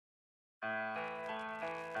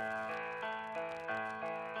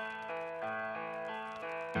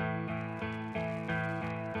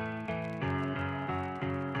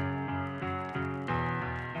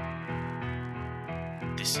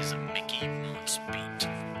This is a Mickey Mouse beat.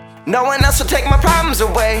 No one else will take my problems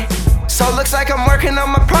away, so it looks like I'm working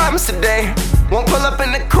on my problems today. Won't pull up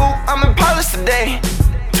in the coupe, I'm in Paris today.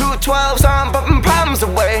 212s on, bumping problems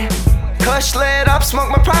away. Kush lit up,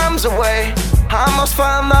 smoke my problems away. I almost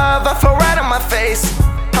fell in love, I fell right on my face.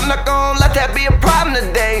 I'm not gonna let that be a problem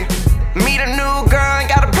today. Meet a new girl,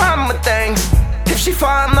 ain't got a problem with things. If she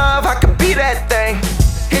fall in love, I could be that thing.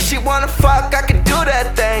 If she wanna fuck, I could do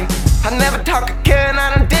that thing. I never talk again,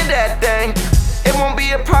 I done did that thing. It won't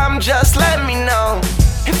be a problem, just let me know.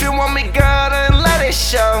 If you want me, girl, then let it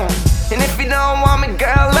show. And if you don't want me,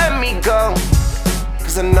 girl, let me go.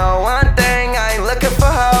 Cause I know one thing, I ain't looking for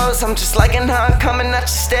hoes. I'm just liking her coming at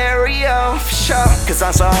your stereo, for sure. Cause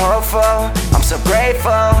I'm so hopeful, I'm so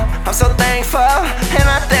grateful, I'm so thankful. And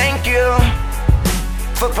I thank you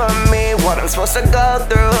for putting me what I'm supposed to go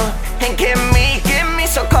through. And get me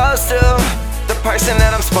so close to the person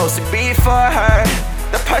that I'm supposed to be for her.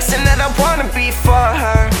 The person that I wanna be for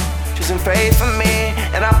her. Choosing faith for me,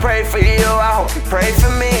 and I pray for you, I hope you pray for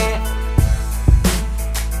me.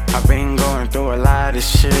 I've been going through a lot of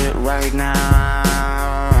shit right now.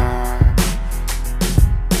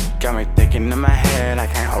 Got me thinking in my head, I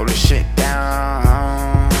can't hold this shit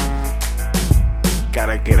down.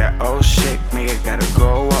 Gotta get that old shit, nigga, gotta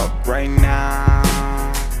grow up right now.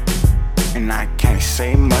 And I can't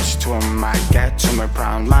say much to him, I got too many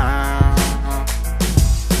problems.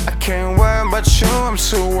 I can't worry about you, I'm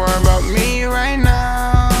too worried about me right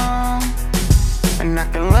now. And I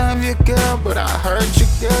can love you, girl, but I hurt you,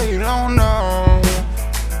 girl, you don't know.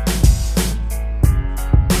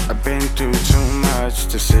 I've been through too much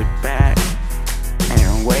to sit back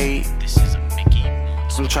and wait. This is a Mickey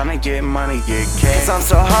Mouse. I'm tryna get money, get cash. Cause I'm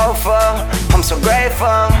so hopeful, I'm so grateful,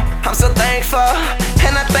 I'm so thankful.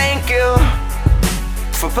 And I thank you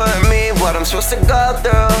for putting me what I'm supposed to go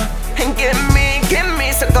through. And get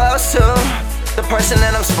me so close to the person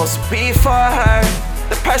that I'm supposed to be for her.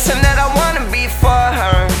 The person that I wanna be for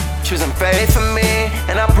her. Choosing faith for me,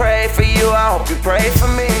 and I pray for you, I hope you pray for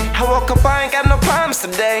me. I woke up, I ain't got no problems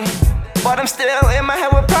today, but I'm still in my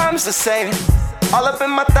head with problems to say. All up in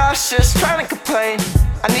my thoughts, just trying to complain.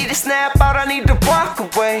 I need to snap out, I need to walk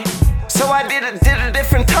away. So I did a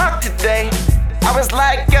different talk today. I was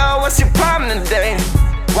like, yo, what's your problem today?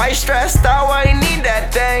 Why you stressed out, why you need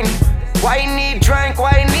that thing? Why you need drink,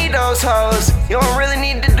 why you need those hoes? You don't really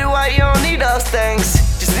need to do why you don't need those things.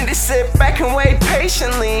 Just need to sit back and wait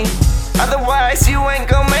patiently. Otherwise you ain't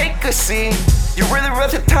gonna make us see. You really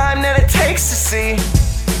worth the time that it takes to see.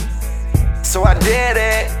 So I did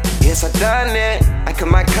it, yes I done it. I cut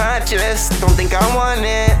my conscience, don't think I want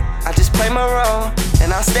it. I just play my role,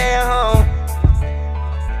 and I'll stay at home.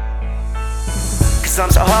 Cause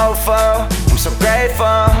I'm so hopeful, I'm so grateful,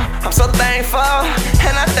 I'm so thankful.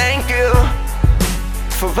 And I thank you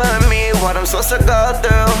for putting me what I'm supposed to go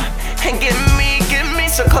through. And get me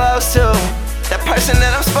so close to that person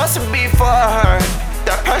that I'm supposed to be for her.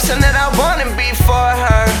 That person that I wanna be for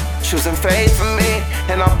her. Choosing faith for me,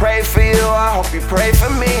 and I'll pray for you, I hope you pray for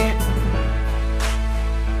me.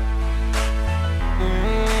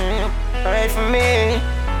 Pray for me.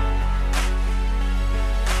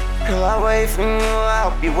 Girl, I wait for you, I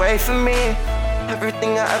hope you wait for me.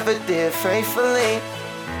 Everything I ever did faithfully.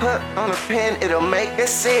 Put on a pin, it'll make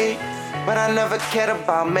us see. But I never cared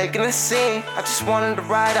about making a scene. I just wanted to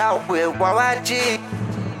ride out with YYG.